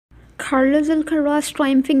Carlos Alcaraz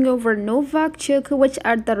triumphing over Novak Djokovic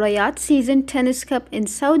at the Riyadh Season Tennis Cup in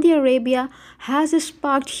Saudi Arabia has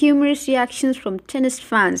sparked humorous reactions from tennis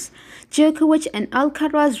fans. Djokovic and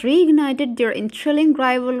Alcaraz reignited their enthralling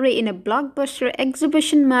rivalry in a blockbuster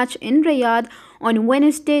exhibition match in Riyadh on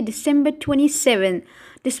Wednesday, December 27.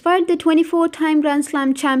 Despite the 24-time Grand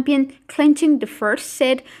Slam champion clinching the first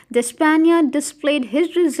set, the Spaniard displayed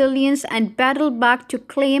his resilience and battled back to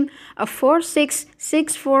claim a 4-6,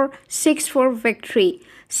 6-4, 6-4 victory.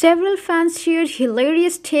 Several fans shared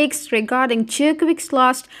hilarious takes regarding Djokovic's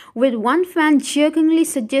loss, with one fan jokingly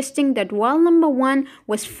suggesting that while number one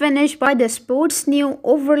was finished by the sport's new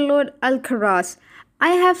overlord Alcaraz.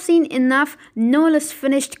 "I have seen enough, no less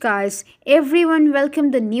finished guys. Everyone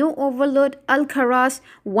welcomed the new overlord Alcaraz,"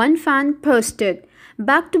 one fan posted.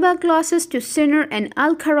 "Back-to-back losses to Sinner and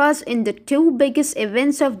Alcaraz in the two biggest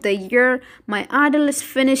events of the year. My idol is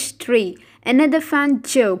finished 3. Another fan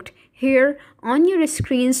joked. Here on your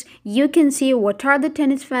screens, you can see what are the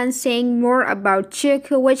tennis fans saying more about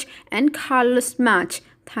Djokovic and Carlos match.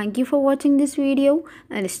 Thank you for watching this video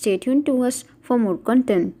and stay tuned to us for more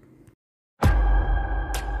content.